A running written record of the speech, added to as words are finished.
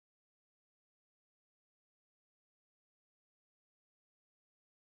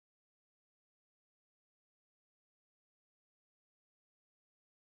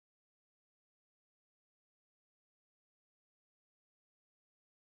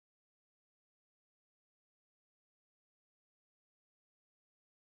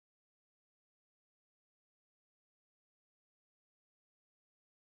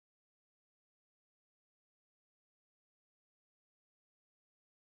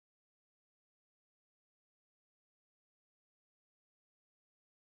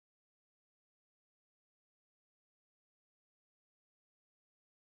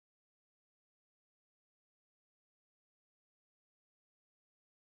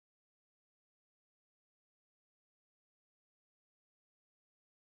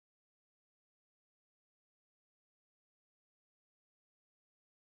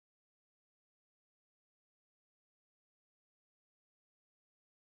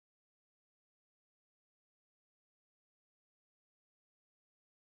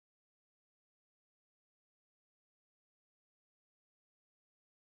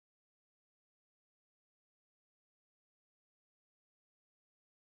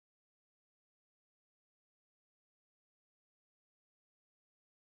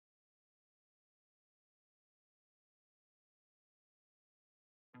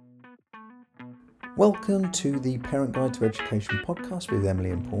Welcome to the Parent Guide to Education podcast with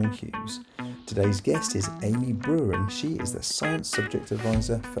Emily and Paul Hughes. Today's guest is Amy Brewer and she is the Science Subject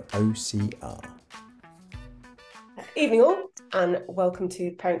Advisor for OCR. Evening all, and welcome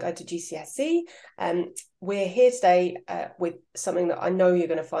to Parent Guide to GCSE. We're here today with something that I know you're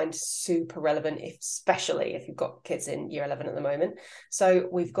going to find super relevant, especially if you've got kids in Year 11 at the moment. So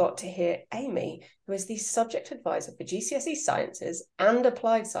we've got to hear Amy, who is the Subject Advisor for GCSE Sciences and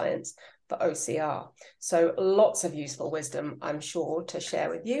Applied Science for OCR. So lots of useful wisdom, I'm sure, to share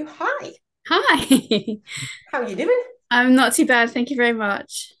with you. Hi. Hi. How are you doing? I'm not too bad, thank you very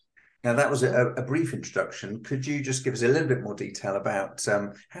much. Now, that was a brief introduction. Could you just give us a little bit more detail about,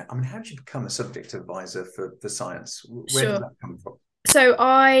 how did you become a subject advisor for science? Where did that come from? So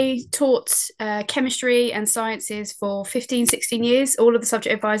I taught chemistry and sciences for 15, 16 years. All of the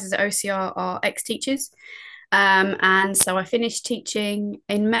subject advisors at OCR are ex-teachers. And so I finished teaching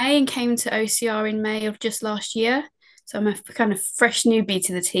in May and came to OCR in May of just last year. So I'm a kind of fresh newbie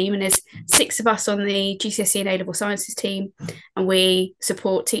to the team, and there's 6 of us on the GCSE and A-level sciences team, and we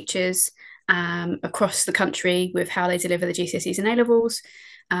support teachers across the country with how they deliver the GCSEs and A-levels.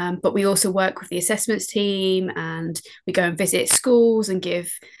 But we also work with the assessments team, and we go and visit schools and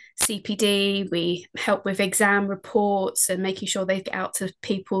give CPD. We help with exam reports and making sure they get out to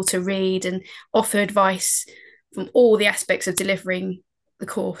people to read and offer advice from all the aspects of delivering the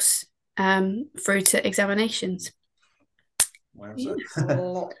course through to examinations. Yeah. It's a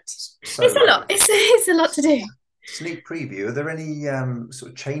lot. It's a lot to do. Sneak preview. Are there any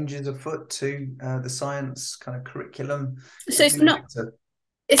sort of changes afoot to the science kind of curriculum? So it's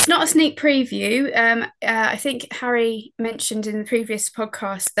not a sneak preview. I think Harry mentioned in the previous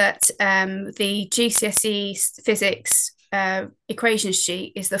podcast that the GCSE physics equation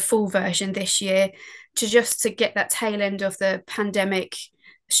sheet is the full version this year, to get that tail end of the pandemic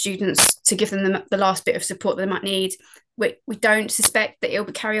students, to give them the last bit of support they might need. We don't suspect that it'll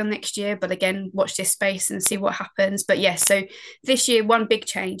carry on next year, but again, watch this space and see what happens. But yes, so this year, one big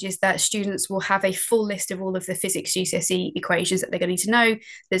change is that students will have a full list of all of the physics GCSE equations that they're going to need to know.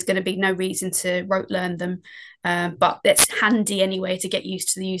 There's going to be no reason to rote learn them, but it's handy anyway to get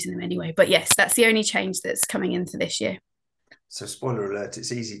used to using them anyway. But yes, that's the only change that's coming in for this year. So, spoiler alert,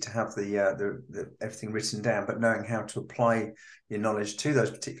 it's easy to have the everything written down, but knowing how to apply your knowledge to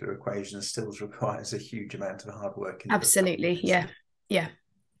those particular equations still requires a huge amount of hard work. Absolutely, yeah.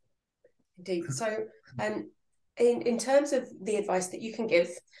 Indeed. So, in terms of the advice that you can give,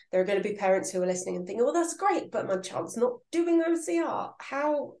 there are going to be parents who are listening and thinking, well, that's great, but my child's not doing OCR.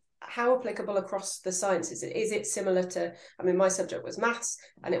 How applicable across the sciences? Is it similar to, my subject was maths,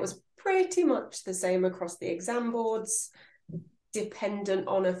 and it was pretty much the same across the exam boards, dependent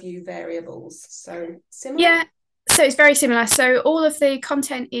on a few variables. So similar? Yeah, so it's very similar. So all of the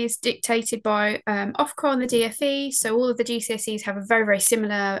content is dictated by Ofqual and the DFE. So all of the GCSEs have a very, very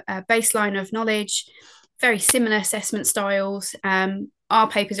similar baseline of knowledge, very similar assessment styles. Our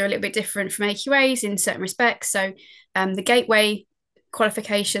papers are a little bit different from AQAs in certain respects. So the gateway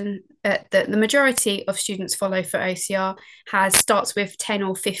qualification that the majority of students follow for OCR starts with 10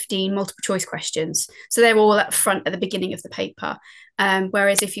 or 15 multiple choice questions. So they're all up front at the beginning of the paper.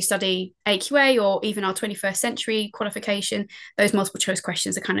 Whereas if you study AQA or even our 21st century qualification, those multiple choice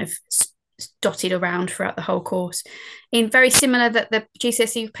questions are kind of dotted around throughout the whole course. In very similar, that the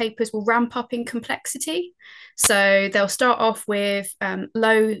GCSE papers will ramp up in complexity. So they'll start off with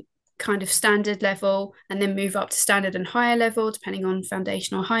low kind of standard level and then move up to standard and higher level depending on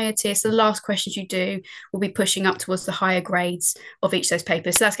foundation or higher tier. So the last questions you do will be pushing up towards the higher grades of each of those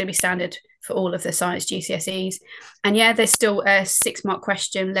papers. So that's going to be standard for all of the science GCSEs. And yeah, there's still a 6-mark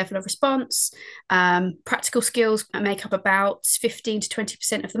question level of response. Practical skills make up about 15 to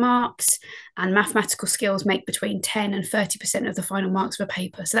 20% of the marks, and mathematical skills make between 10 and 30% of the final marks of a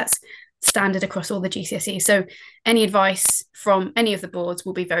paper. So that's standard across all the GCSEs. So any advice from any of the boards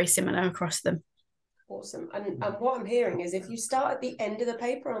will be very similar across them. Awesome. And what I'm hearing is if you start at the end of the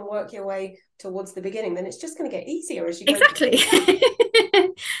paper and work your way towards the beginning, then it's just going to get easier as you go. Exactly.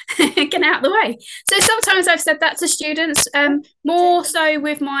 Get out of the way. So sometimes I've said that to students, more so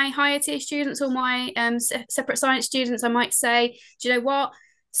with my higher tier students or my separate science students. I might say, do you know what?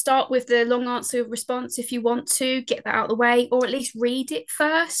 Start with the long answer response if you want to get that out of the way, or at least read it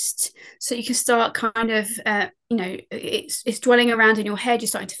first, so you can start kind of it's dwelling around in your head. You're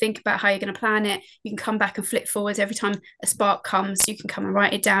starting to think about how you're going to plan it. You can come back and flip forwards every time a spark comes. You can come and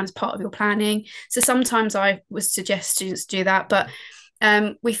write it down as part of your planning. So sometimes I would suggest students do that, but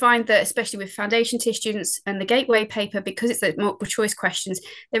We find that especially with foundation tier students and the gateway paper, because it's the multiple choice questions,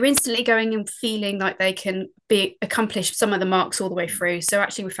 they're instantly going and feeling like they can accomplish some of the marks all the way through. So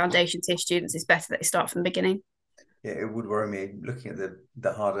actually with foundation tier students, it's better that they start from the beginning. Yeah, it would worry me looking at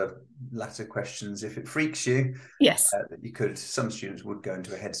the harder latter questions. If it freaks you, yes, you could. Some students would go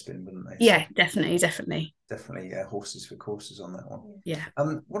into a head spin, wouldn't they? Yeah, so definitely. Horses for courses on that one. Yeah.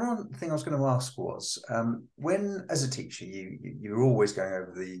 One thing I was going to ask was, when as a teacher you're always going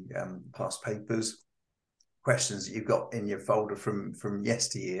over the past papers, questions that you've got in your folder from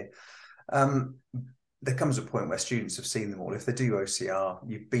yesteryear. There comes a point where students have seen them all. If they do OCR,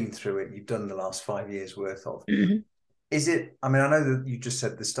 you've been through it, you've done the last 5 years worth of. Mm-hmm. Is it, I mean, I know that you just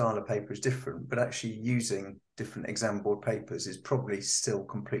said the style of paper is different, but actually using different exam board papers is probably still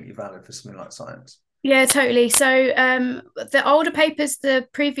completely valid for something like science. Yeah, totally. So the older papers, the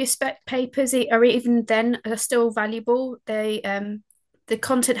previous spec papers are even then are still valuable. The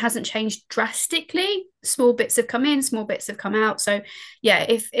content hasn't changed drastically. Small bits have come in, small bits have come out. So yeah,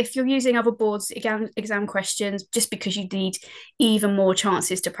 if you're using other boards exam questions, just because you need even more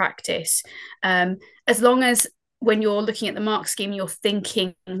chances to practice, as long as when you're looking at the mark scheme, you're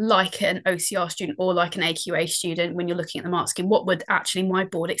thinking like an OCR student or like an AQA student. When you're looking at the mark scheme, what would actually my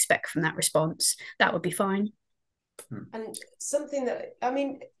board expect from that response? That would be fine. And something that, I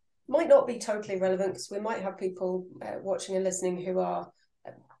mean, might not be totally relevant, because we might have people watching and listening who are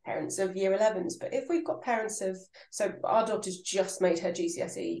parents of year 11s, but if we've got parents of, so our daughter's just made her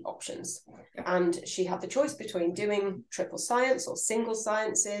GCSE options, and she had the choice between doing triple science or single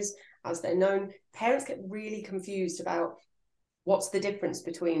sciences, as they're known. Parents get really confused about what's the difference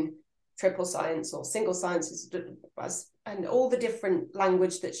between triple science or single sciences, and all the different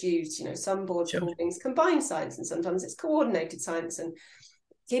language that's used. You know, some boards call things combined science, and sometimes it's coordinated science, and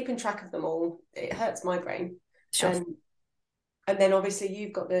keeping track of them all, it hurts my brain. Sure. And then obviously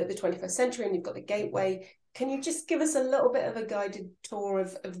you've got the 21st century, and you've got the gateway. Can you just give us a little bit of a guided tour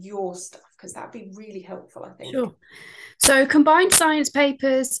of your stuff? Because that'd be really helpful, I think. Sure. So combined science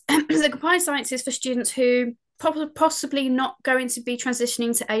papers, the combined science is for students who possibly not going to be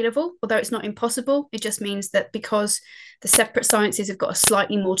transitioning to A-level, although it's not impossible. It just means that because the separate sciences have got a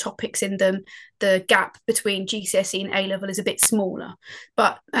slightly more topics in them, the gap between GCSE and A-level is a bit smaller.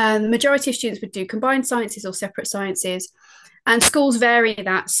 But the majority of students would do combined sciences or separate sciences. And schools vary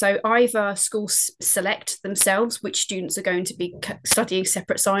that. So either schools select themselves which students are going to be studying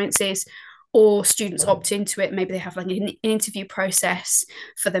separate sciences, or students opt into it. Maybe they have like an interview process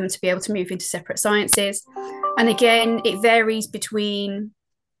for them to be able to move into separate sciences. And again, it varies between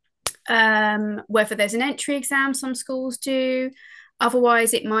whether there's an entry exam, some schools do.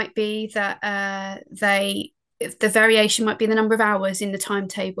 Otherwise, it might be that the variation might be the number of hours in the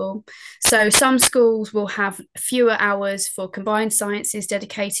timetable. So some schools will have fewer hours for combined sciences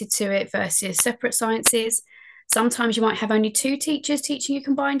dedicated to it versus separate sciences. Sometimes you might have only 2 teachers teaching you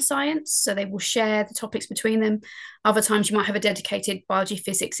combined science, so they will share the topics between them. Other times you might have a dedicated biology,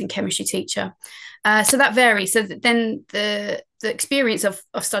 physics, and chemistry teacher. So that varies. So then the experience of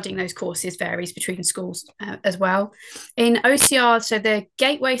studying those courses varies between schools as well. In OCR, so the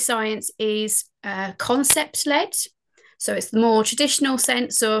gateway science is concept-led. So it's the more traditional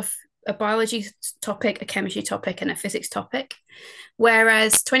sense of a biology topic, a chemistry topic, and a physics topic.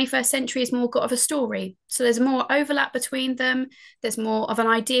 Whereas 21st century is more got of a story. So there's more overlap between them. There's more of an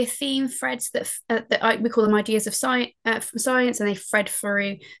idea theme threads that we call them ideas of science, from science, and they thread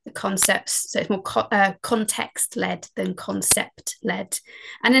through the concepts. So it's more context-led than concept-led.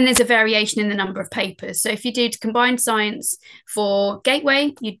 And then there's a variation in the number of papers. So if you did combined science for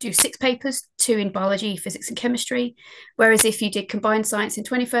Gateway, you'd do 6 papers, 2 in biology, physics, and chemistry. Whereas if you did combined science in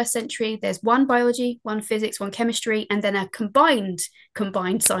 21st century, there's 1 biology, 1 physics, 1 chemistry, and then a combined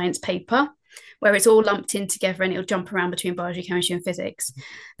science paper where it's all lumped in together, and it'll jump around between biology, chemistry, and physics.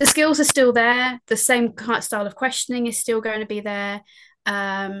 The skills are still there. The same kind of style of questioning is still going to be there.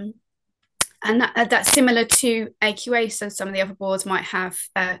 And that's similar to AQA. So some of the other boards might have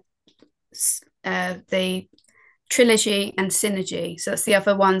the trilogy and synergy. So that's the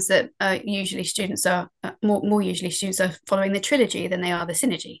other ones that usually students are more usually students are following the trilogy than they are the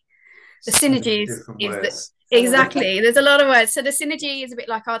synergy. The synergy is exactly. There's a lot of words. So the synergy is a bit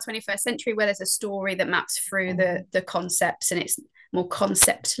like our 21st century, where there's a story that maps through the concepts, and it's more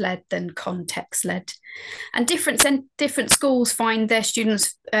concept led than context led. And different schools find their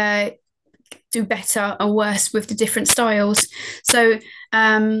students do better or worse with the different styles. So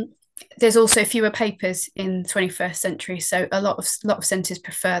there's also fewer papers in 21st century. So a lot of centres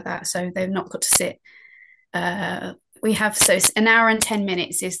prefer that. So they've not got to sit. We have, so it's an hour and 10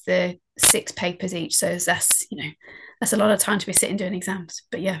 minutes is the 6 papers each. So that's, That's a lot of time to be sitting doing exams.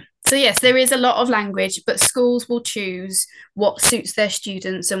 But yeah. So yes, there is a lot of language, but schools will choose what suits their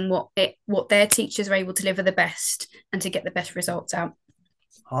students and what their teachers are able to deliver the best and to get the best results out.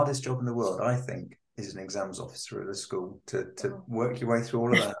 Hardest job in the world, I think, is an exams officer at a school, to work your way through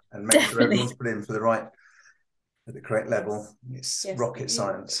all of that and make sure everyone's put in for at the correct level. It's rocket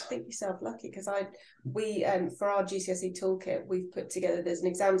science. I think yourself lucky, because we for our GCSE toolkit, we've put together, there's an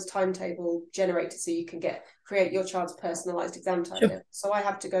exams timetable generator, so you can create your child's personalised exam timetable. Sure. So I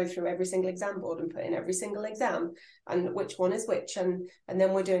have to go through every single exam board and put in every single exam and which one is which, and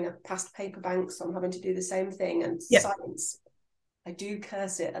then we're doing a past paper bank, so I'm having to do the same thing. And science, I do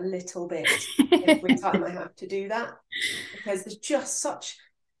curse it a little bit every time I have to do that, because there's just such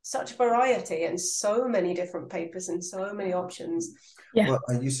variety and so many different papers and so many options. Yeah. Well,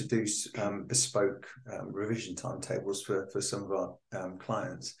 I used to do bespoke revision timetables for some of our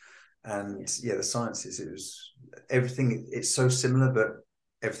clients, and the sciences, it was everything. It's so similar, but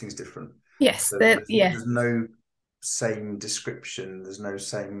everything's different. Yes, so there's no same description. There's no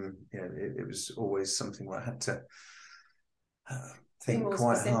same. It was always something where I had to think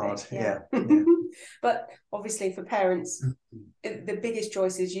quite specific, hard. Yeah. But obviously for parents, the biggest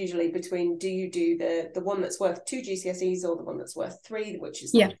choice is usually between, do you do the one that's worth 2 GCSEs or the one that's worth 3, which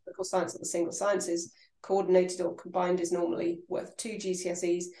is the typical science or the single sciences. Coordinated or combined is normally worth 2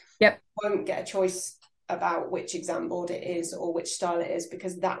 GCSEs. Won't get a choice about which exam board it is or which style it is,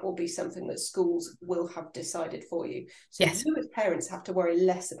 because that will be something that schools will have decided for you. So you as parents have to worry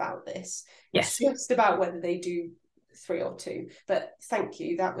less about this. It's just about whether they do 3 or 2. But thank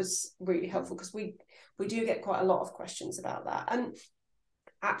you, that was really helpful, because we do get quite a lot of questions about that. And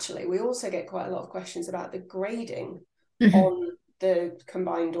actually we also get quite a lot of questions about the grading on the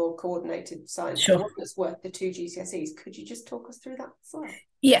combined or coordinated science, the one that's worth the 2 GCSEs. Could you just talk us through that as well?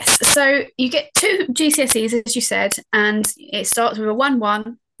 Yes, so you get 2 GCSEs, as you said, and it starts with a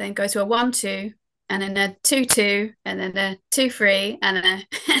 1-1, then goes to a 1-2, and then a 2-2, and then a 2-3,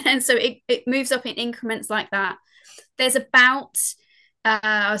 and so it moves up in increments like that. There's about,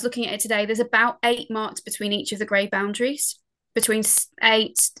 I was looking at it today, there's about 8 marks between each of the grade boundaries, between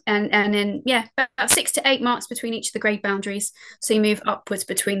 8 and then, about 6 to 8 marks between each of the grade boundaries. So you move upwards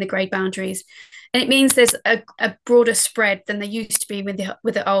between the grade boundaries. And it means there's a broader spread than there used to be with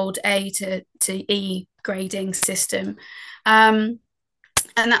the old A to E grading system. And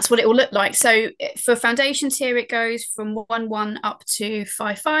that's what it will look like. So for foundation tier, it goes from 1-1 up to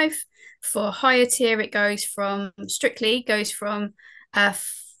 5-5. For higher tier, it goes from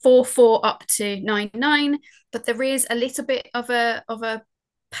 4-4 up to 9-9, but there is a little bit of a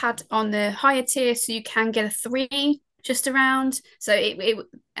pad on the higher tier, so you can get a 3 just around. So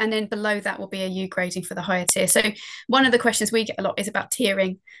and then below that will be a U grading for the higher tier. So one of the questions we get a lot is about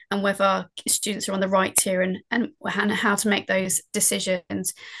tiering and whether students are on the right tier and how to make those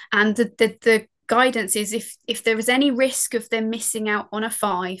decisions. And the guidance is if there is any risk of them missing out on a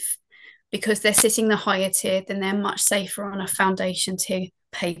 5 because they're sitting the higher tier, then they're much safer on a foundation tier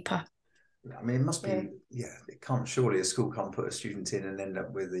paper. I mean, it must be, it can't, surely a school can't put a student in and end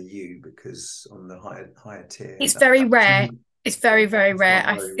up with a U, because on the higher tier. It's very rare. It's very, very rare.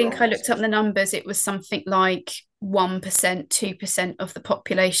 I think I looked up the numbers. It was something like 1%, 2% of the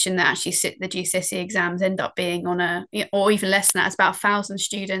population that actually sit the GCSE exams end up being on or even less than that. It's about 1,000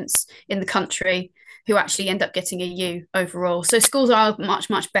 students in the country who actually end up getting a U overall. So schools are much,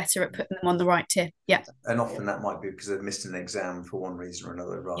 much better at putting them on the right tier. Yeah. And often that might be because they've missed an exam for one reason or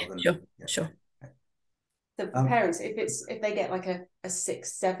another, rather than. Sure. So for parents, if they get like a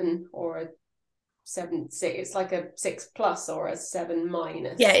 6-7 or a 7-6, it's like a 6+ or a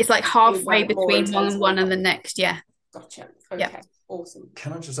 7-. Yeah, it's like halfway between one and one and the next. Yeah. Gotcha. Okay. Awesome.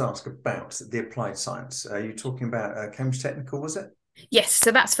 Can I just ask about the applied science? Are you talking about Cambridge Technical, was it? Yes,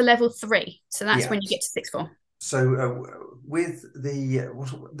 so that's for level 3. So that's when you get to 6th form. So with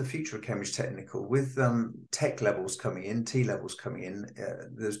the future of Cambridge Technical, with tech levels coming in, T levels coming in,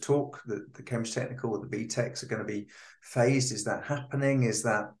 there's talk that the Cambridge Technical or the BTECs are going to be phased. Is that happening?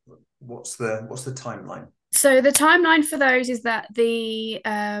 What's the timeline? So the timeline for those is that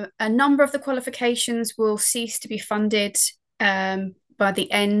a number of the qualifications will cease to be funded by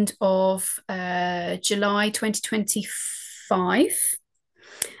the end of July 2025.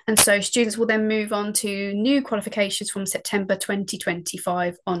 And so students will then move on to new qualifications from September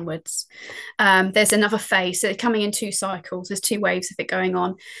 2025 onwards. There's another phase, so they're coming in 2 cycles. There's 2 waves of it going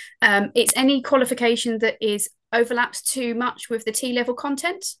on. It's any qualification that overlaps too much with the T-level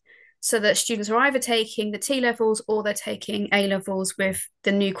content, so that students are either taking the T-levels or they're taking A-levels with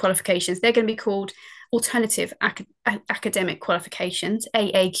the new qualifications. They're going to be called alternative academic qualifications,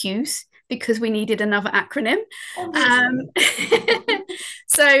 AAQs, because we needed another acronym. Obviously.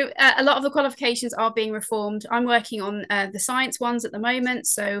 So a lot of the qualifications are being reformed. I'm working on the science ones at the moment.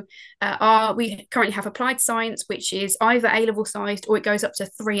 So we currently have applied science, which is either A-level sized or it goes up to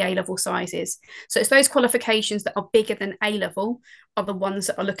 3 A-level sizes. So it's those qualifications that are bigger than A-level are the ones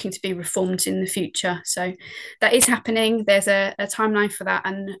that are looking to be reformed in the future. So that is happening. There's a timeline for that,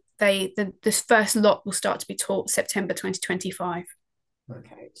 and this first lot will start to be taught September 2025.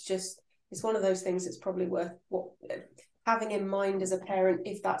 Okay, it's one of those things that's probably worth having in mind as a parent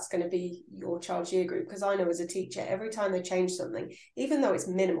if that's going to be your child's year group, because I know as a teacher, every time they change something, even though it's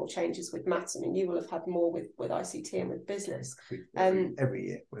minimal changes with maths, I mean, you will have had more with ICT and with business. Every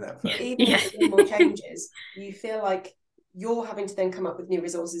year, without fail. Even with the minimal changes, you feel like you're having to then come up with new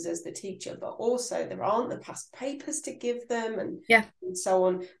resources as the teacher, but also there aren't the past papers to give them and so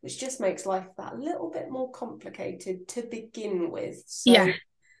on, which just makes life that little bit more complicated to begin with. So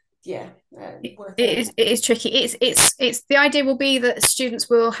it is tricky. It's the idea will be that students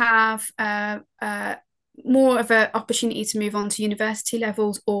will have more of an opportunity to move on to university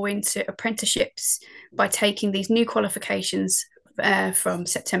levels or into apprenticeships by taking these new qualifications from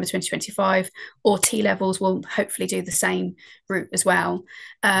September 2025, or T levels will hopefully do the same route as well.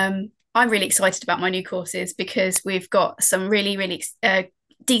 I'm really excited about my new courses because we've got some really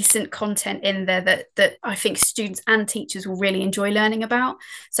decent content in there that I think students and teachers will really enjoy learning about.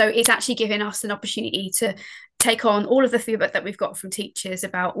 So it's actually giving us an opportunity to take on all of the feedback that we've got from teachers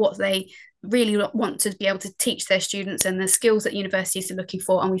about what they really want to be able to teach their students and the skills that universities are looking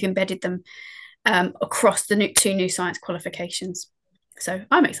for, and we've embedded them across the 2 new science qualifications. So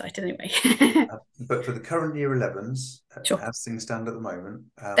I'm excited anyway. But for the current year 11s, sure, as things stand at the moment,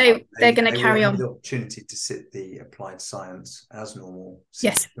 they're going to carry on the opportunity to sit the applied science as normal.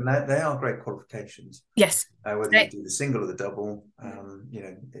 Yes, and they are great qualifications. Yes, whether you do the single or the double,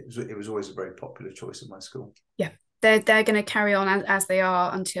 it was always a very popular choice at my school. Yeah, they're going to carry on as they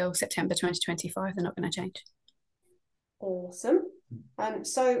are until September 2025. They're not going to change. Awesome.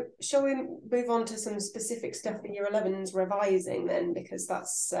 So shall we move on to some specific stuff for year 11's revising then, because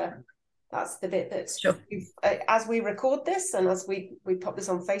that's the bit that's sure. As we record this and as we pop this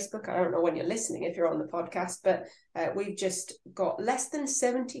on Facebook, I don't know when you're listening if you're on the podcast, but we've just got less than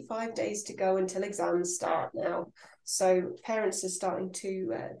 75 days to go until exams start now. So parents are starting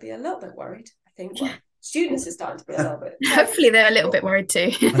to be a little bit worried, I think. Well, students are starting to be a little bit hopefully they're a little bit worried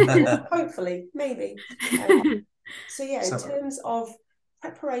too. Hopefully, maybe. So in terms of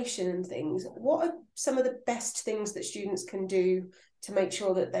preparation and things, what are some of the best things that students can do to make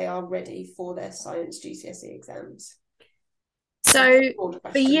sure that they are ready for their science GCSE exams? So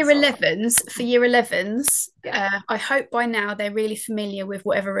for year 11s, I hope by now they're really familiar with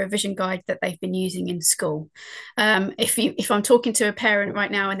whatever revision guide that they've been using in school. If I'm talking to a parent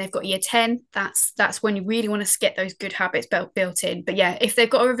right now and they've got year 10, that's when you really want to get those good habits built in. But if they've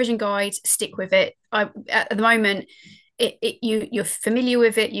got a revision guide, stick with it. At the moment, you're familiar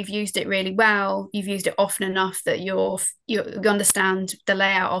with it, you've used it really well, you've used it often enough that you understand the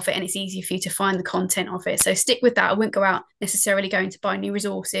layout of it, and it's easy for you to find the content of it. So stick with that. I wouldn't go out necessarily going to buy new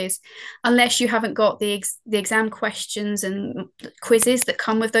resources unless you haven't got the exam questions and quizzes that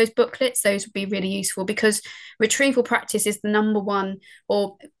come with those booklets. Those would be really useful because retrieval practice is the number one,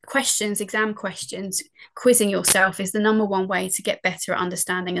 or exam questions, quizzing yourself is the number one way to get better at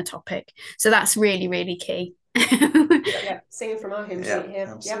understanding a topic. So that's really, really key. Singing from our hymn sheet here.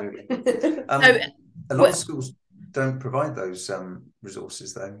 Absolutely. A lot of schools don't provide those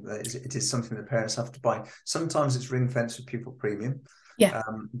resources, though. It is something that parents have to buy. Sometimes it's ring fenced for pupil premium,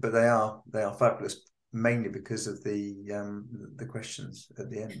 but they are fabulous, mainly because of the questions at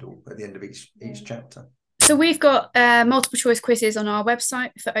the end, or at the end of each chapter. So we've got multiple choice quizzes on our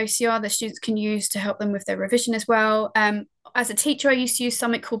website for OCR that students can use to help them with their revision as well. As a teacher, I used to use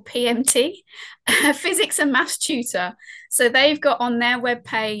something called PMT, Physics and Maths Tutor. So they've got on their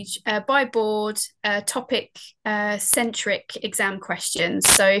webpage by board topic centric exam questions.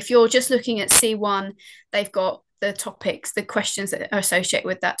 So if you're just looking at C1, they've got the topics, the questions that are associated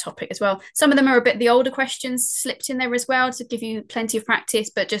with that topic as well. Some of them are a bit the older questions slipped in there as well to give you plenty of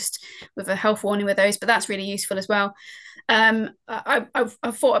practice, but just with a health warning with those. But that's really useful as well. I've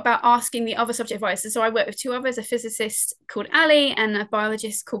thought about asking the other subject advisors. So I work with 2 others, a physicist called Ali and a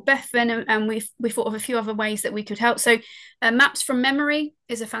biologist called Bethan, and we thought of a few other ways that we could help. So maps from memory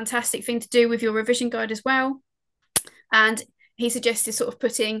is a fantastic thing to do with your revision guide as well. And he suggested sort of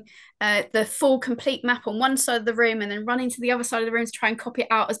putting the full complete map on one side of the room and then running to the other side of the room to try and copy it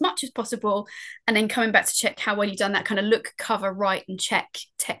out as much as possible, and then coming back to check how well you've done that kind of look, cover, write and check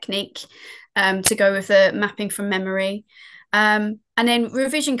technique to go with the mapping from memory. And And then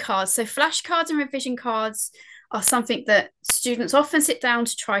revision cards. So flashcards and revision cards are something that students often sit down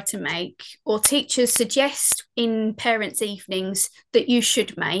to try to make, or teachers suggest in parents' evenings that you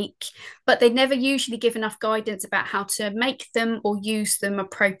should make, but they never usually give enough guidance about how to make them or use them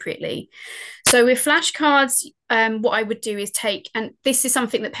appropriately. So with flashcards, what I would do is take, and this is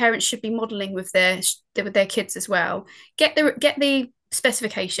something that parents should be modelling with their kids as well. Get the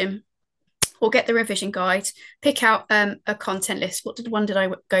specification, or get the revision guide, pick out a content list. What one did I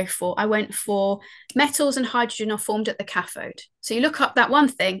go for? I went for metals and hydrogen are formed at the cathode. So you look up that one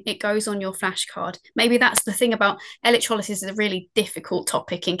thing, it goes on your flashcard. Maybe that's the thing about electrolysis is a really difficult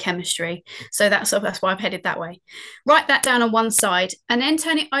topic in chemistry. So that's why I've headed that way. Write that down on one side and then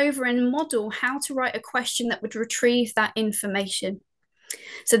turn it over and model how to write a question that would retrieve that information.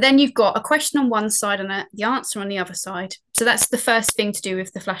 So then you've got a question on one side and the answer on the other side. So that's the first thing to do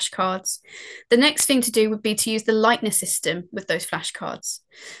with the flashcards. The next thing to do would be to use the lightning system with those flashcards.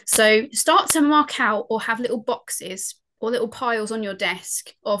 So start to mark out or have little boxes or little piles on your desk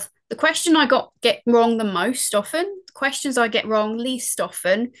of the question I get wrong the most often, the questions I get wrong least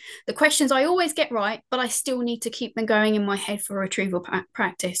often, the questions I always get right, but I still need to keep them going in my head for retrieval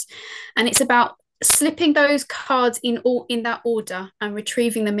practice. And it's about slipping those cards in that order and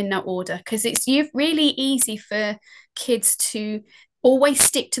retrieving them in that order, because it's really easy for kids to always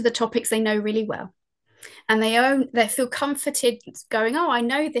stick to the topics they know really well, and they feel comforted going, oh, I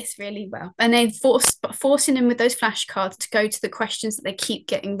know this really well, and then forcing them with those flashcards to go to the questions that they keep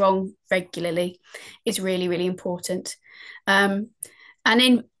getting wrong regularly is really, really important. And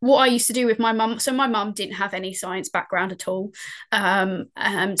then what I used to do with my mum, so my mum didn't have any science background at all.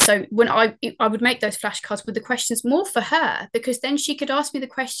 So when I would make those flashcards with the questions more for her, because then she could ask me the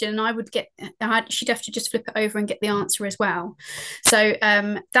question and she'd have to just flip it over and get the answer as well. So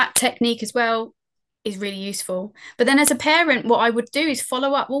that technique as well is really useful. But then as a parent, what I would do is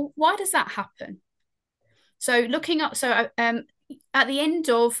follow up. Well, why does that happen? So looking up, at the end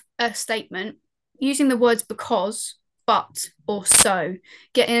of a statement, using the words because, but, or so,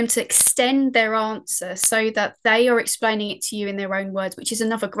 getting them to extend their answer so that they are explaining it to you in their own words, which is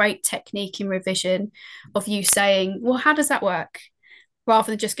another great technique in revision of you saying, well, how does that work?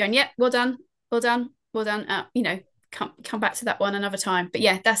 Rather than just going, yeah, well done, well done, well done. Come back to that one another time. But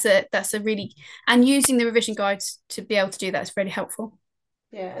yeah, that's a really, and using the revision guides to be able to do that is really helpful.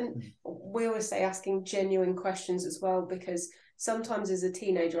 Yeah, and we always say asking genuine questions as well, because sometimes as a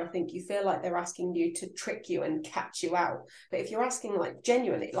teenager, I think you feel like they're asking you to trick you and catch you out. But if you're asking like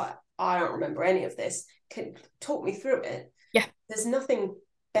genuinely, like, I don't remember any of this, can talk me through it. Yeah. There's nothing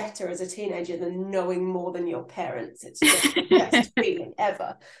better as a teenager than knowing more than your parents. It's just the best feeling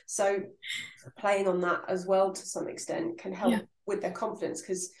ever. So playing on that as well to some extent can help with their confidence,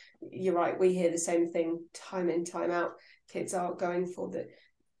 because you're right, we hear the same thing time in, time out. Kids are going for the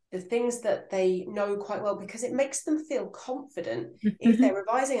things that they know quite well, because it makes them feel confident. If they're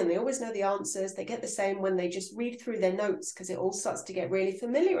revising and they always know the answers, they get the same when they just read through their notes, because it all starts to get really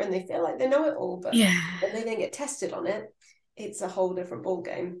familiar and they feel like they know it all. But when they then get tested on it, it's a whole different ball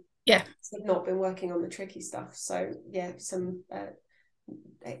game. Yeah, they've not been working on the tricky stuff. So yeah, some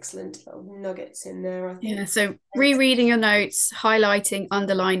excellent little nuggets in there, I think. Yeah, so rereading your notes, highlighting,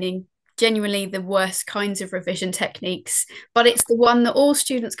 underlining, genuinely the worst kinds of revision techniques, but it's the one that all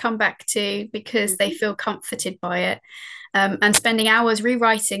students come back to because they feel comforted by it. And spending hours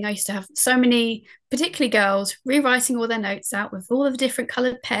rewriting. I used to have so many, particularly girls, rewriting all their notes out with all of the different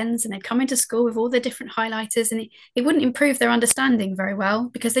coloured pens, and they'd come into school with all the different highlighters, and it wouldn't improve their understanding very well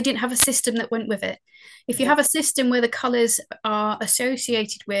because they didn't have a system that went with it. If you have a system where the colours are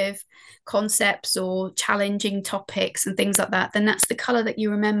associated with concepts or challenging topics and things like that, then that's the colour that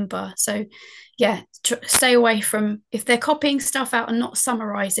you remember. So yeah, stay away from, if they're copying stuff out and not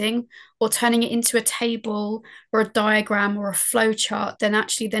summarising or turning it into a table or a diagram or a flow chart, then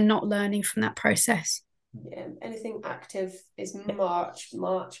actually they're not learning from that process. Yeah, anything active is much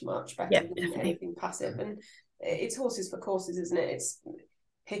better than anything passive. And it's horses for courses, isn't it? It's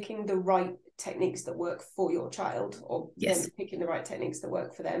picking the right techniques that work for your child, or them picking the right techniques that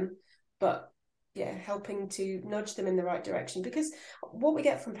work for them. But yeah, helping to nudge them in the right direction, because what we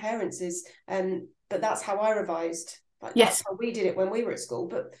get from parents is but that's how I revised, like that's how we did it when we were at school.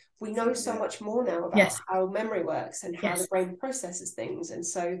 But we know so much more now about how memory works and how the brain processes things, and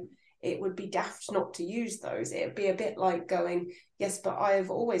so it would be daft not to use those. It'd be a bit like going, yes, but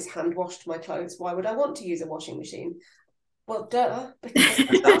I've always hand washed my clothes, why would I want to use a washing machine? Well, duh, because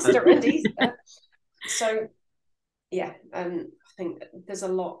it's faster and easier. So yeah, I think there's a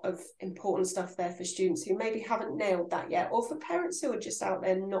lot of important stuff there for students who maybe haven't nailed that yet, or for parents who are just out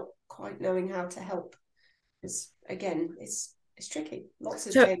there not quite knowing how to help. Because again, it's it's tricky. Lots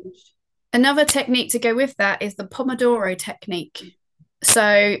has So changed. another technique to go with that is the Pomodoro technique.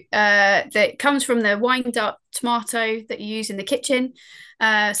 So that comes from the wind up tomato that you use in the kitchen.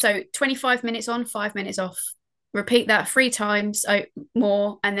 So 25 minutes on, 5 minutes off. Repeat that 3 times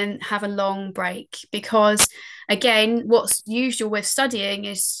more, and then have a long break. Because again, what's usual with studying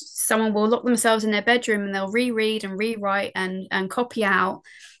is someone will lock themselves in their bedroom and they'll reread and rewrite and copy out,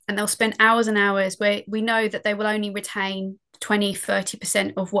 and they'll spend hours and hours where we know that they will only retain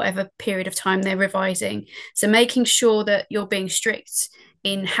 20-30% of whatever period of time they're revising. So making sure that you're being strict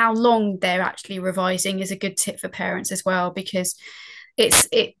in how long they're actually revising is a good tip for parents as well, because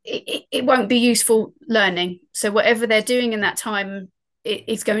it won't be useful learning. So whatever they're doing in that time, it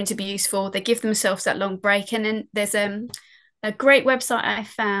is going to be useful. They give themselves that long break. And then there's a great website I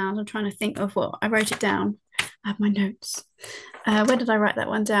found. I'm trying to think of what I wrote it down. I have my notes. Where did I write that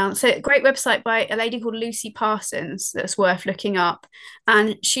one down? So, a great website by a lady called Lucy Parsons that's worth looking up.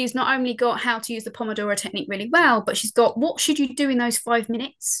 And she's not only got how to use the Pomodoro technique really well, but she's got what should you do in those 5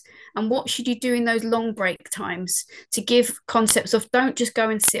 minutes and what should you do in those long break times, to give concepts of don't just go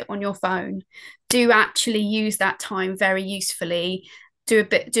and sit on your phone. Do actually use that time very usefully. Go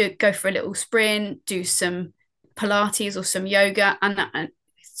for a little sprint, do some Pilates or some yoga, and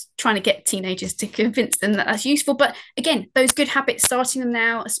trying to get teenagers to convince them that that's useful. But again, those good habits, starting them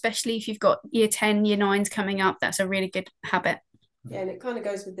now, especially if you've got year 10, year 9s coming up, that's a really good habit. Yeah, and it kind of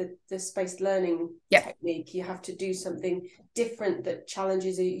goes with the spaced learning technique. You have to do something different that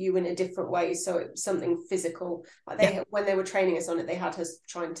challenges you in a different way. So it's something physical. Like when they were training us on it, they had us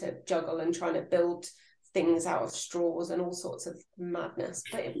trying to juggle and trying to build things out of straws and all sorts of madness,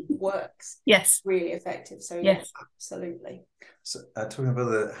 but it works. Yes, really effective. So yes, absolutely. So talking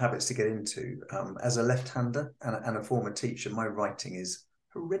about the habits to get into, as a left-hander and a former teacher, my writing is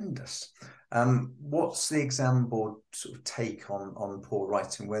horrendous. What's the exam board sort of take on poor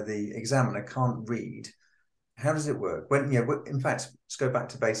writing, where the examiner can't read? How does it work? In fact, let's go back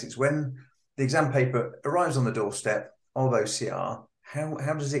to basics. When the exam paper arrives on the doorstep of OCR,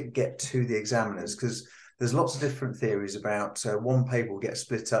 how does it get to the examiners? Because there's lots of different theories about one paper will get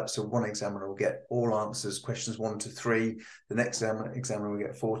split up. So one examiner will get all answers, questions 1 to 3. The next examiner will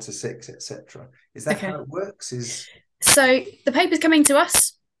get 4 to 6, etc. Is that how it works? So the papers coming to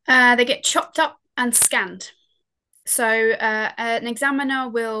us, they get chopped up and scanned. So an examiner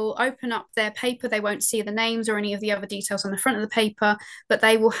will open up their paper. They won't see the names or any of the other details on the front of the paper, but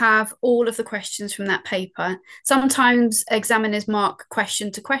they will have all of the questions from that paper. Sometimes examiners mark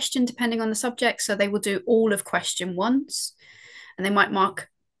question to question, depending on the subject. So they will do all of question 1s, and they might mark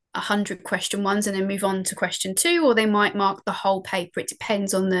 100 question 1s and then move on to question 2, or they might mark the whole paper. It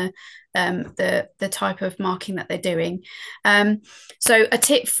depends on the type of marking that they're doing. So a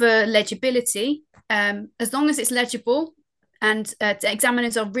tip for legibility, as long as it's legible, and the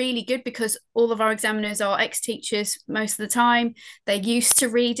examiners are really good, because all of our examiners are ex-teachers most of the time. They're used to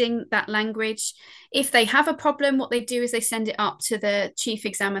reading that language. If they have a problem, what they do is they send it up to the chief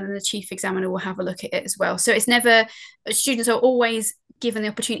examiner, and the chief examiner will have a look at it as well. So it's never, students are always given the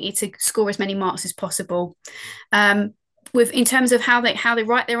opportunity to score as many marks as possible. In terms of how they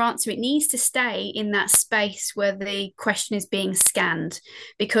write their answer, it needs to stay in that space where the question is being scanned,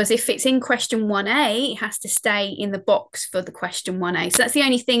 because if it's in question 1A, it has to stay in the box for the question 1A. So that's the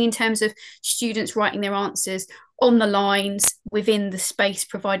only thing in terms of students writing their answers on the lines within the space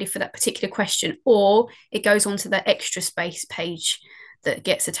provided for that particular question, or it goes onto the extra space page that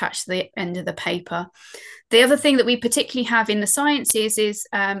gets attached to the end of the paper. The other thing that we particularly have in the sciences is,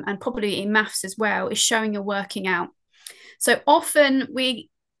 and probably in maths as well, is showing your working out. So often we're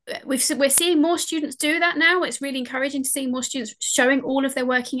seeing more students do that now. It's really encouraging to see more students showing all of their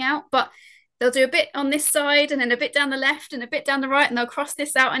working out, but they'll do a bit on this side and then a bit down the left and a bit down the right, and they'll cross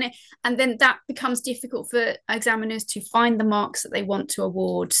this out, and then that becomes difficult for examiners to find the marks that they want to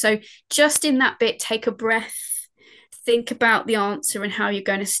award. So just in that bit, take a breath, think about the answer and how you're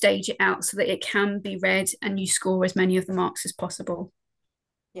going to stage it out so that it can be read and you score as many of the marks as possible.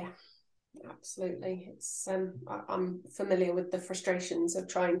 Yeah. Absolutely. It's I'm familiar with the frustrations of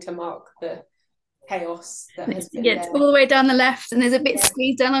trying to mark the chaos that has been there. All the way down the left, and there's a bit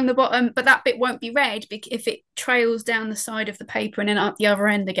squeezed down on the bottom, but that bit won't be read if it trails down the side of the paper and then up the other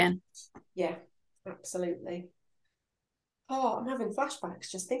end again. Yeah, absolutely. Oh, I'm having flashbacks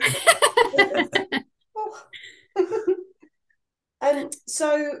just thinking.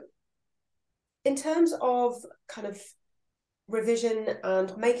 So in terms of kind of revision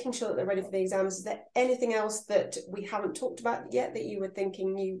and making sure that they're ready for the exams, is there anything else that we haven't talked about yet that you were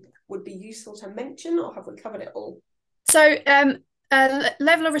thinking you would be useful to mention, or have we covered it all? So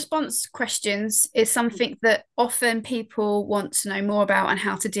Level of response questions is something that often people want to know more about and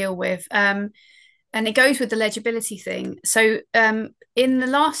how to deal with. And it goes with the legibility thing. So in the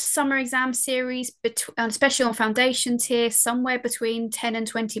last summer exam series, especially on foundation tier, somewhere between 10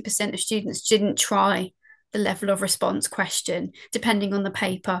 and 20% of students didn't try the level of response question, depending on the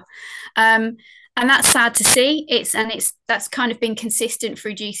paper. And that's sad to see. That's kind of been consistent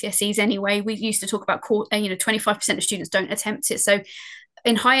through GCSEs anyway. We used to talk about 25% of students don't attempt it. So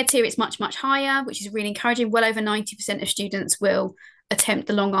in higher tier, it's much, much higher, which is really encouraging. Well over 90% of students will attempt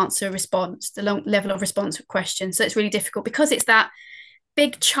the long answer response, the long level of response question. So it's really difficult because it's that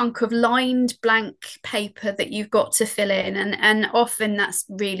big chunk of lined blank paper that you've got to fill in, and often that's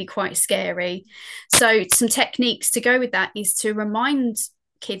really quite scary. So some techniques to go with that is to remind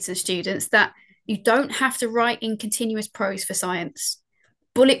kids and students that you don't have to write in continuous prose for science.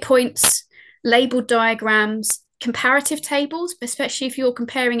 Bullet points, labeled diagrams, comparative tables, especially if you're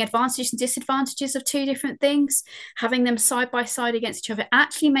comparing advantages and disadvantages of two different things, having them side by side against each other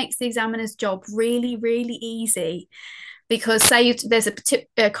actually makes the examiner's job really, really easy. Because say there's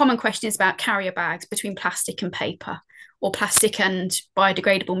a common question is about carrier bags between plastic and paper, or plastic and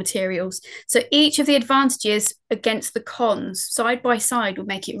biodegradable materials. So each of the advantages against the cons side by side would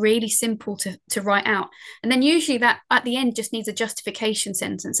make it really simple to write out. And then usually that at the end just needs a justification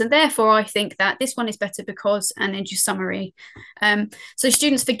sentence. And therefore I think that this one is better because, and then just summary. So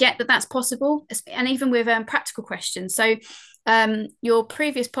students forget that that's possible, and even with practical questions. So your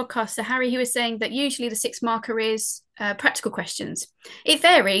previous podcaster, Harry, he was saying that usually the 6 marker is practical questions. It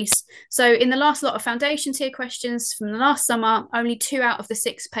varies. So in the last lot of foundation tier questions from the last summer, only 2 out of the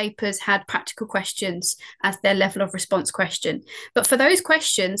 6 papers had practical questions as their level of response question. But for those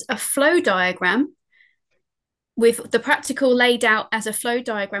questions, a flow diagram with the practical laid out as a flow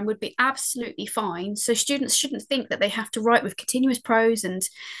diagram would be absolutely fine. So students shouldn't think that they have to write with continuous prose and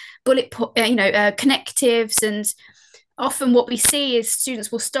connectives. And often what we see is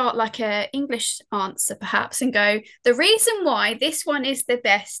students will start like an English answer perhaps and go, the reason why this one is the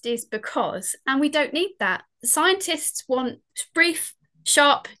best is because, and we don't need that. Scientists want brief,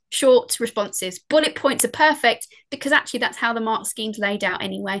 sharp, short responses. Bullet points are perfect because actually that's how the mark scheme's laid out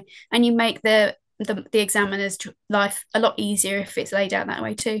anyway. And you make the examiner's life a lot easier if it's laid out that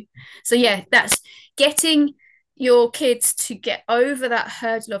way too. So yeah, that's getting your kids to get over that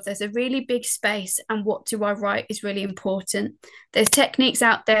hurdle of there's a really big space and what do I write is really important. There's techniques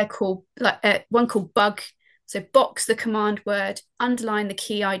out there called one called bug. So box the command word, underline the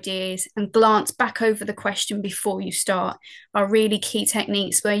key ideas, and glance back over the question before you start are really key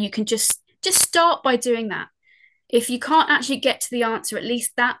techniques where you can just start by doing that. If you can't actually get to the answer, at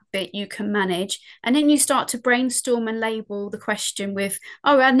least that bit you can manage. And then you start to brainstorm and label the question with,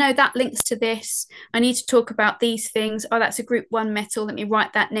 oh, I know that links to this. I need to talk about these things. Oh, that's a group 1 metal. Let me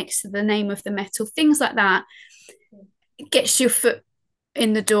write that next to the name of the metal. Things like that. It gets your foot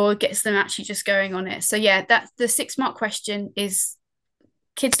in the door, gets them actually just going on it. So yeah, that's the 6 mark question is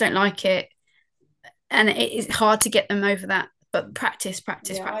kids don't like it. And it's hard to get them over that. But practice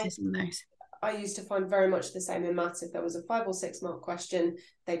on those. I used to find very much the same in maths. If there was a 5 or 6 mark question,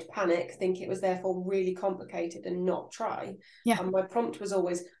 they'd panic, think it was therefore really complicated and not try. Yeah. And my prompt was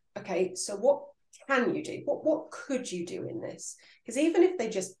always, okay, so what can you do? What could you do in this? Because even if they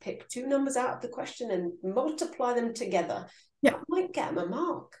just pick 2 numbers out of the question and multiply them together, yeah, that might get them a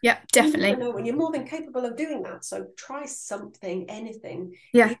mark. Yeah, definitely. You know when you're more than capable of doing that. So try something, anything.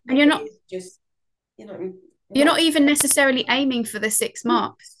 Yeah, and you're not just, you're not even necessarily aiming for the 6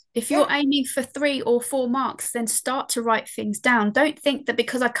 marks. If you're aiming for 3 or 4 marks, then start to write things down. Don't think that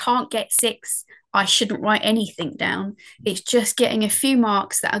because I can't get 6, I shouldn't write anything down. It's just getting a few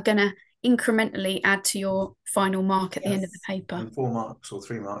marks that are going to incrementally add to your final mark at the end of the paper. And 4 marks or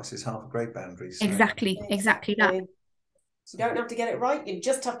 3 marks is half a grade boundary. So. Exactly that. You don't have to get it right. You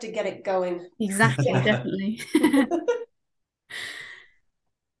just have to get it going. Exactly, definitely.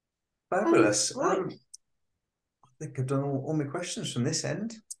 Fabulous. Right. I think I've done all my questions from this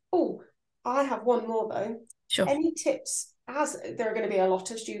end. Oh, I have one more though. Sure. Any tips, as there are going to be a lot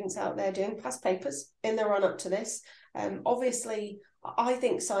of students out there doing past papers in the run up to this. Obviously, I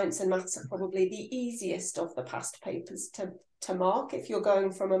think science and maths are probably the easiest of the past papers to mark if you're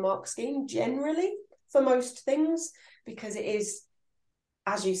going from a mark scheme generally for most things, because it is,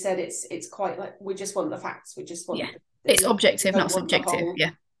 as you said, it's quite like we just want the facts. We just want it's objective, not subjective.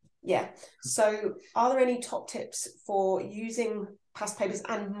 Yeah. So are there any top tips for using past papers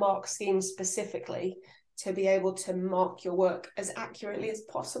and mark schemes specifically to be able to mark your work as accurately as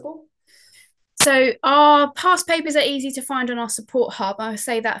possible? So our past papers are easy to find on our support hub. I would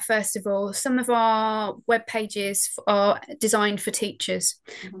say that first of all. Some of our web pages are designed for teachers,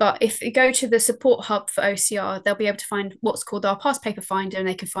 but if you go to the support hub for OCR, they'll be able to find what's called our past paper finder, and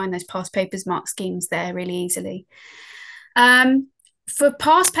they can find those past papers mark schemes there really easily. For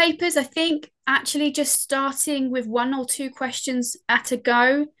past papers, I think actually just starting with 1 or 2 questions at a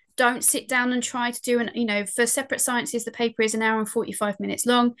go. Don't sit down and try to do for separate sciences, the paper is 1 hour and 45 minutes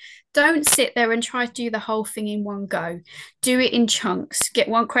long. Don't sit there and try to do the whole thing in one go. Do it in chunks. Get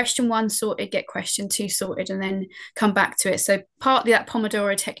question 1 sorted, get question 2 sorted, and then come back to it. So partly that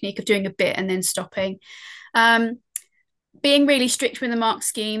Pomodoro technique of doing a bit and then stopping. Being really strict with the mark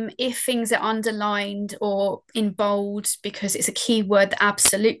scheme. If things are underlined or in bold because it's a keyword that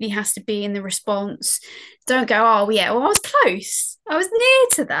absolutely has to be in the response, don't go, oh yeah, well, I was close, I was near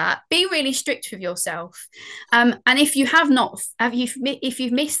to that. Be really strict with yourself. And if you if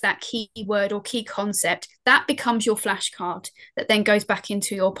you've missed that keyword or key concept, that becomes your flashcard that then goes back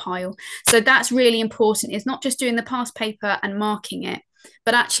into your pile. So that's really important. It's not just doing the past paper and marking it,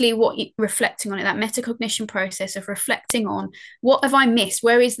 but actually reflecting on it, that metacognition process of reflecting on what have I missed,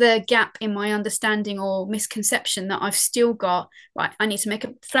 where is the gap in my understanding or misconception that I've still got. Right, I need to make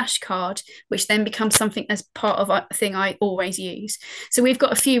a flashcard, which then becomes something as part of a thing I always use. So we've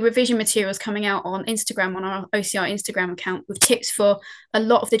got a few revision materials coming out on Instagram, on our OCR Instagram account, with tips for a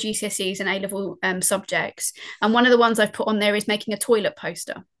lot of the GCSEs and A-level subjects, and one of the ones I've put on there is making a toilet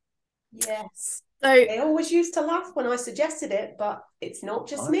poster. Yes. So they always used to laugh when I suggested it, but it's not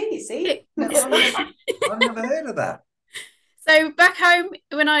just me, you see. I've never heard of that. So back home,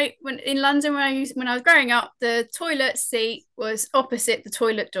 when in London, when I was growing up, the toilet seat was opposite the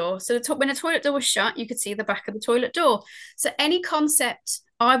toilet door. So when the toilet door was shut, you could see the back of the toilet door. So any concept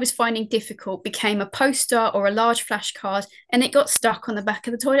I was finding difficult became a poster or a large flashcard, and it got stuck on the back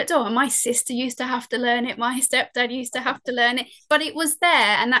of the toilet door. And my sister used to have to learn it. My stepdad used to have to learn it, but it was there,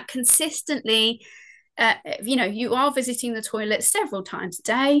 and that consistently. You are visiting the toilet several times a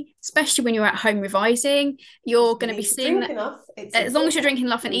day, especially when you're at home revising. You're going to be seeing that as long as you're drinking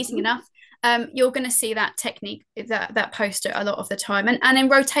enough and eating enough, you're going to see that technique, that poster a lot of the time, and then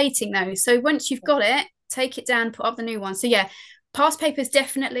rotating those. So once you've got it, take it down, put up the new one. So yeah, past papers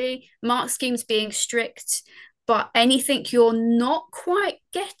definitely, mark schemes being strict, but anything you're not quite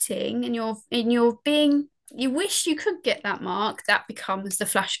getting and you're being, you wish you could get that mark, that becomes the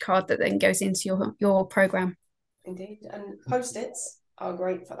flashcard that then goes into your program. Indeed. And post-its are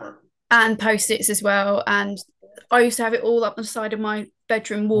great for that. And post-its as well. And I used to have it all up the side of my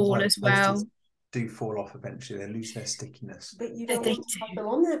bedroom wall as well. Do fall off eventually. They lose their stickiness. But you don't want to have them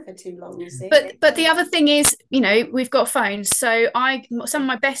on there for too long, you see. But the other thing is, we've got phones. So some of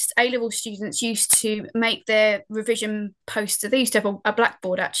my best A-level students used to make their revision poster. They used to have a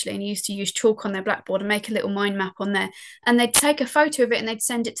blackboard actually, and used to use chalk on their blackboard and make a little mind map on there. And they'd take a photo of it and they'd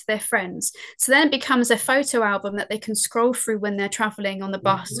send it to their friends. So then it becomes a photo album that they can scroll through when they're traveling on the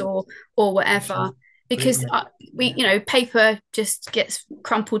bus or whatever. Because paper just gets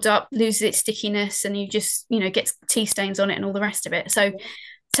crumpled up, loses its stickiness, and you just gets tea stains on it and all the rest of it. So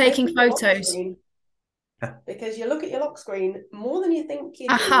taking photos, because you look at your lock screen more than you think you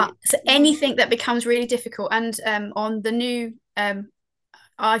do. So anything that becomes really difficult, and on the new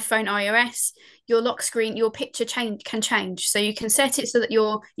iPhone iOS, your lock screen, your picture can change. So you can set it so that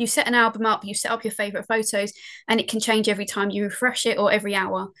you set an album up, you set up your favorite photos, and it can change every time you refresh it or every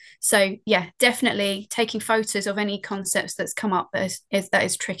hour. So yeah, definitely taking photos of any concepts that's come up that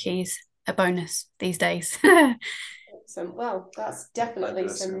is tricky is a bonus these days. Well, that's definitely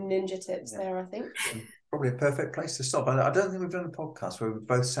some ninja tips there, I think. Probably a perfect place to stop. I don't think we've done a podcast where we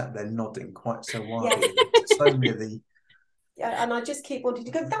both sat there nodding quite so wildly. So many of the and I just keep wanting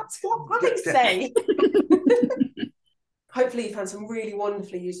to go, that's what I say. Hopefully you found some really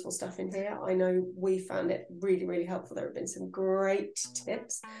wonderfully useful stuff in here. I know we found it really, really helpful. There have been some great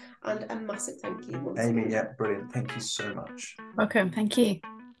tips, and a massive thank you. Amy, yeah, brilliant. Thank you so much. Welcome. Thank you.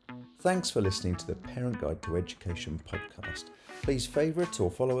 Thanks for listening to the Parent Guide to Education podcast. Please favourite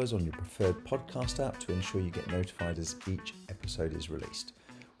or follow us on your preferred podcast app to ensure you get notified as each episode is released.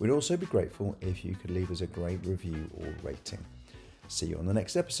 We'd also be grateful if you could leave us a great review or rating. See you on the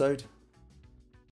next episode.